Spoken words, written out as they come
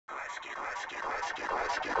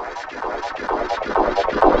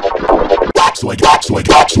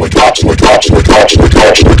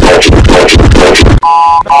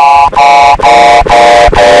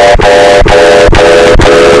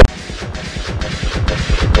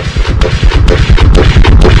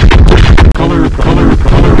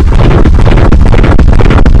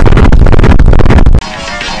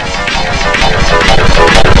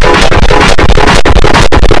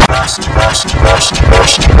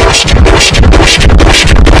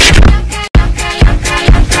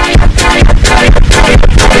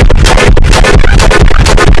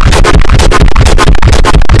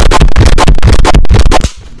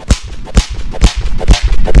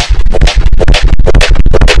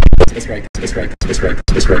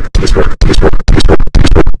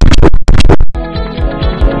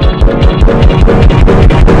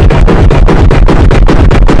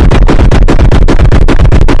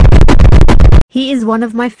He is one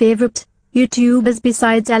of my favorite YouTubers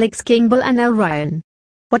besides Alex Kingsbury and L. Ryan.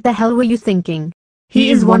 What the hell were you thinking? He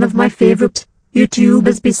is one of my favorite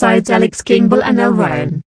YouTubers besides Alex Kingsbury and L.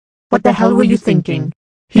 Ryan. What the hell were you thinking?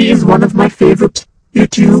 He is one of my favorite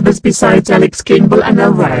YouTubers besides Alex Kingsbury and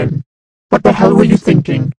L. Ryan. What the hell were you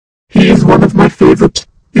thinking? He is one of my favorite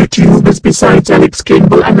YouTubers besides Alex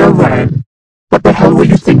Kingsbury and L. Ryan. What the hell were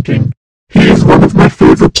you thinking? He is one of my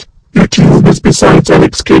favorite YouTubers besides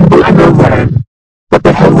Alex Kingsbury and L. Ryan. What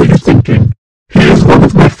the hell were you thinking? He is one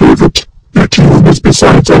of my favorite YouTubers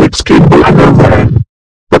besides Alex Kingsbury and L. Ryan.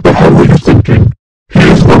 What the hell were you thinking? He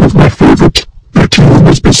is one of my favorite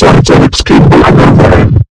YouTubers besides Alex Kingsbury and L.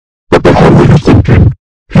 Ryan. What the hell were you thinking?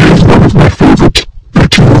 He is one of my favorite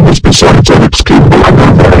YouTubers besides Alex Kingsbury and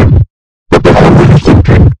L. Ryan. What the hell were you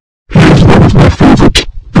thinking? He is one of my favorite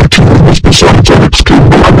YouTubers besides Alex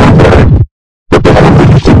Kingsbury and L. Ryan. What the hell were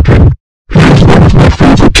you thinking? He is one of my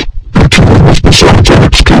favorite YouTubers besides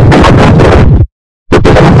Alex Kingsbury and L. Ryan. What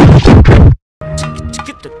the hell were you thinking?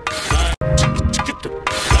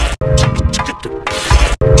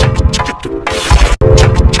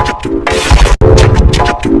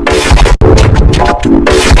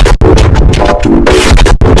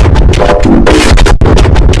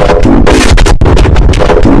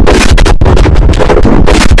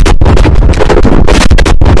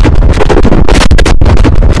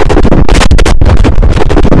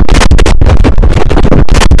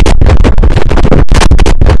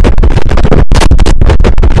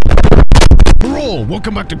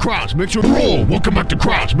 Welcome back to Crash, Mitchell Roll. Welcome back to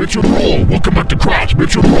Crash, Mitchell Roll. Welcome back to Crash,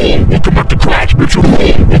 Mitchell Roll. Welcome back to Crash, Mitchell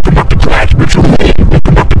Roll. Welcome back to Crash, Mitchell Roll.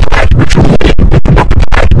 Welcome back to Crash, Mitchell Roll. Welcome back to Crash,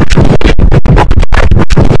 Mitchell Roll.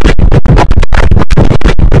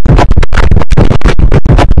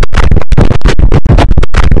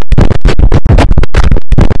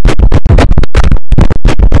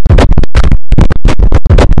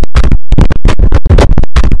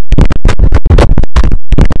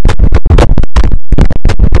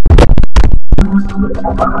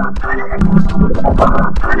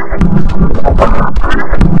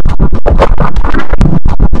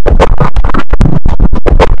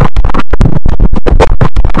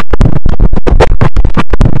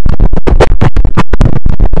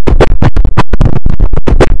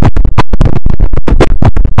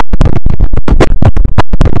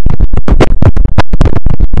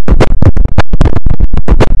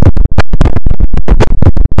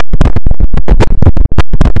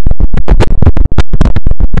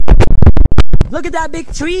 Look at that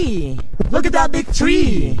big tree! Look at that big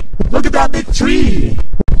tree! Look at that big tree!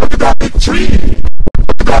 Look at that big tree!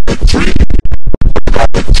 Look at that big tree! Look at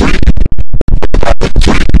that big tree!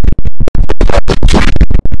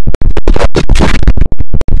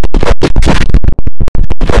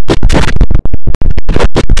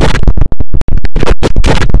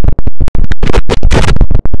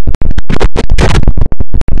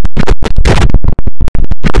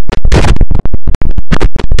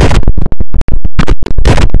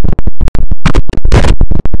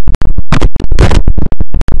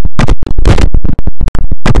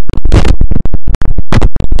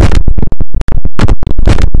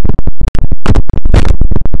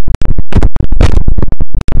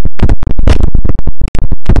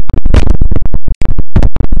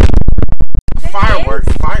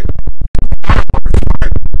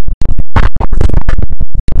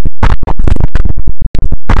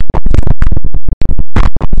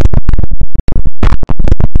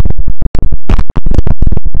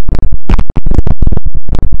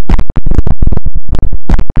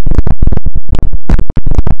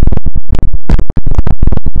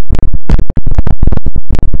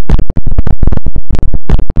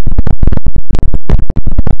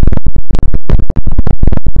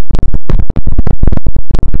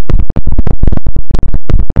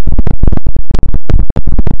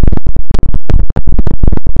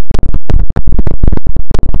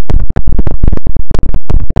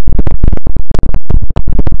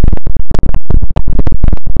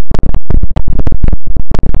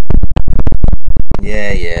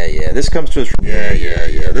 Yeah. This comes to us from...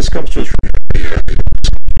 Yeah. This comes to us from...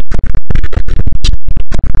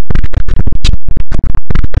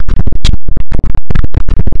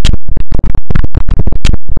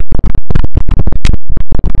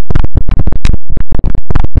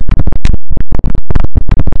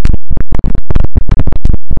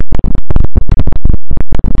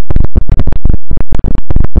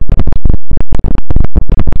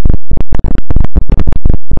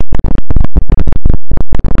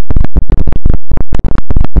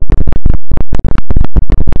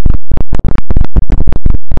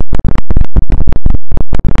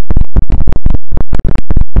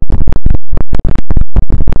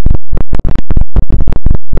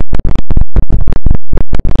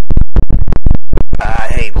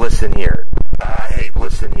 Listen here.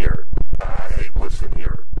 Listen here. Listen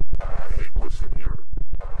here. Listen here.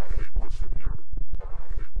 Listen here.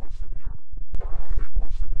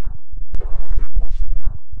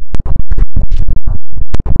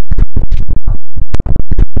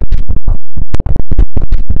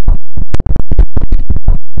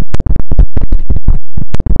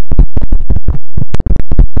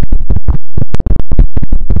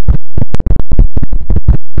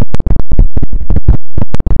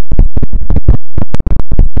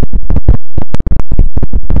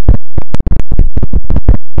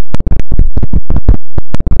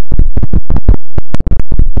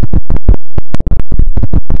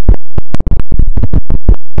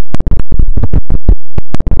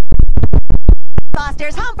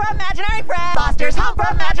 Foster's home for imaginary friends. Foster's home for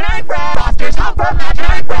imaginary friends. Foster's home for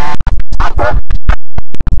imaginary friends.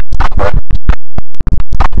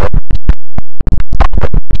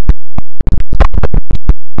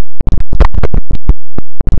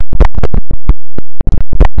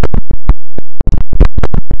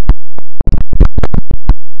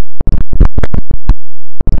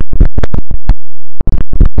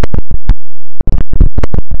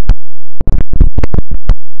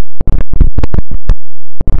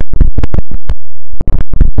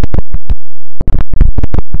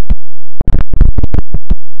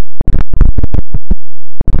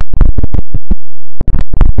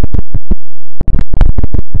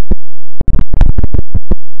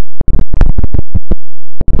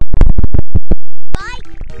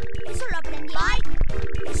 Eso lo aprendí.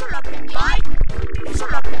 Eso lo aprendí. Eso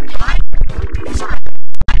lo aprendí. Eso lo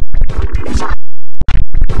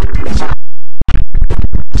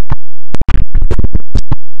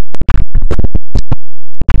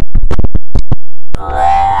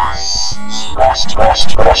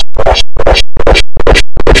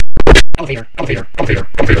Elevator.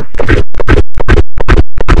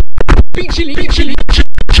 Chili.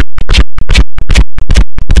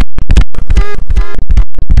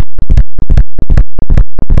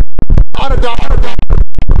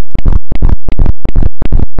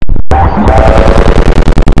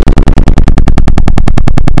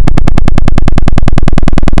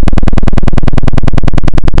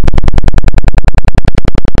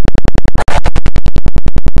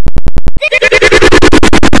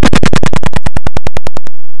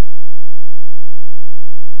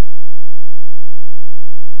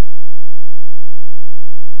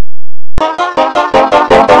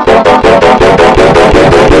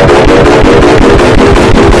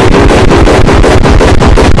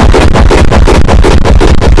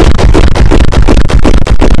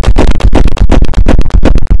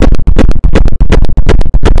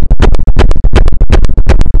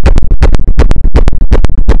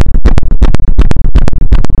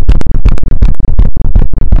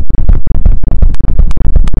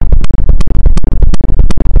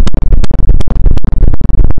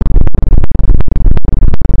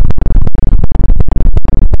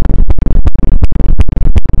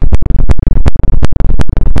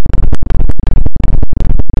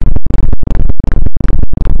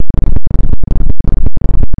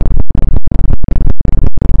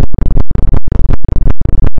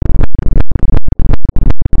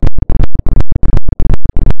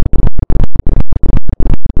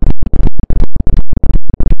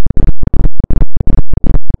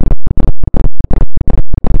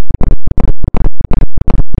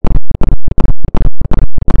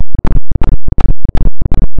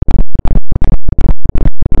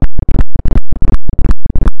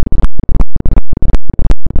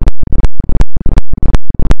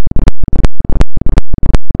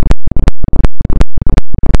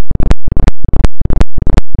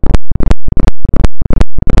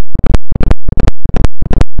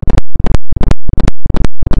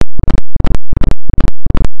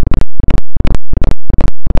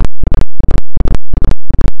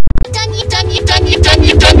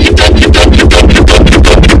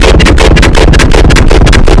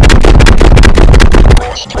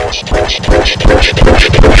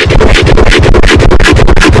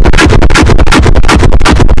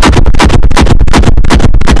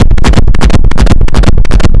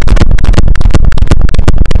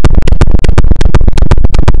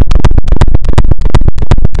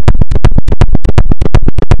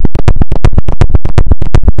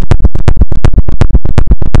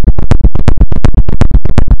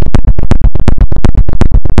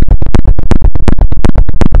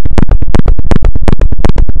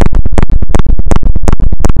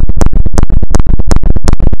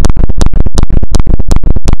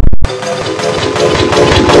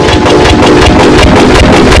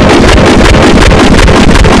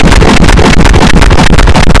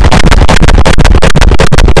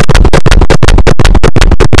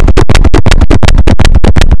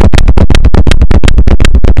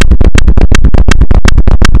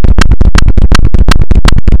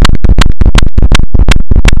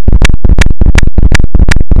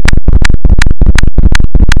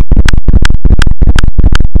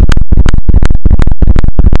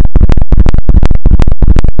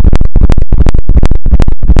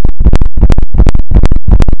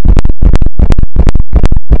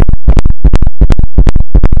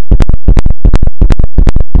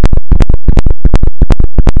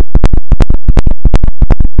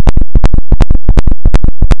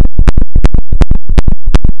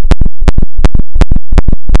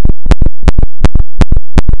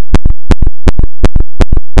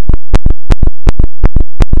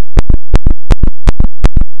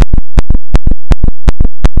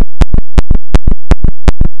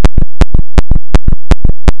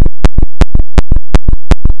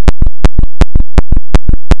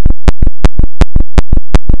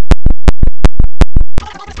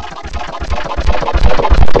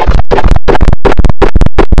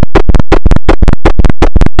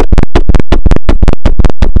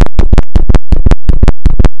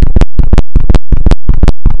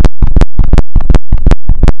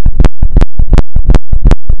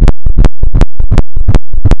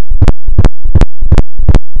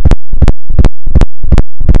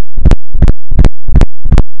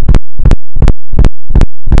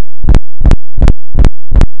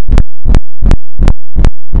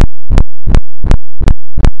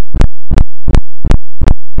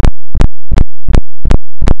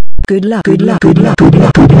 good luck, good luck, good luck, good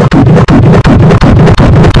luck, good luck, good luck.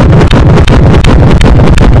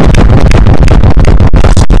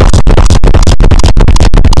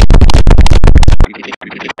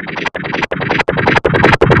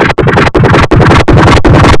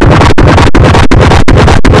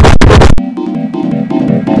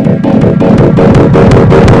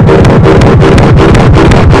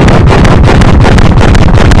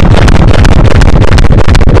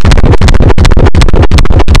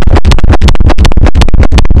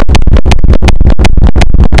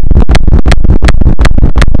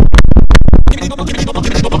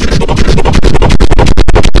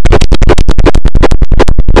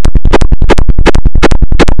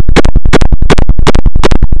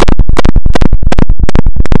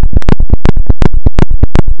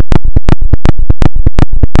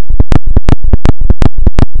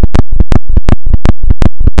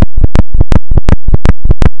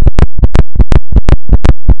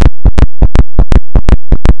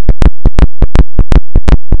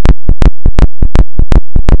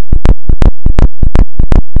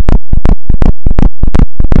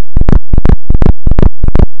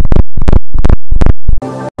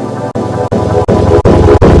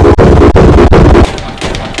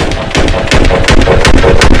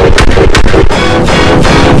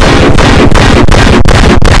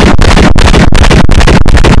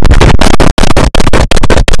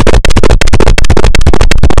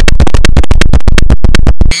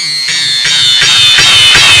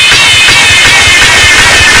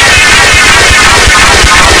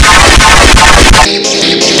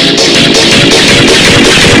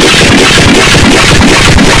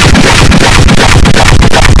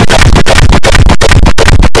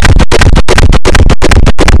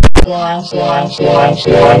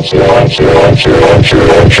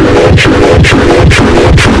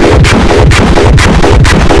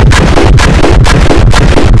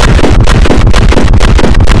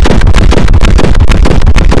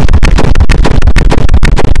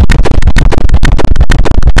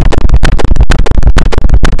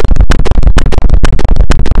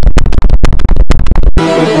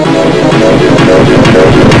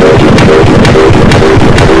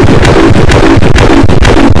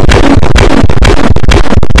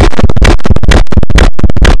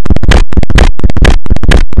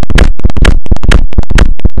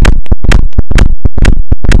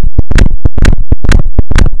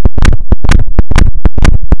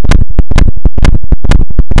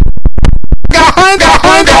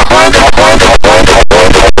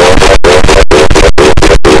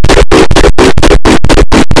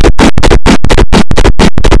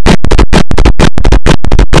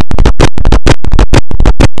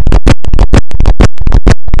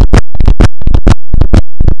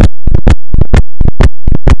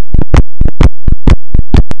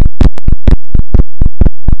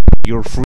 You're free.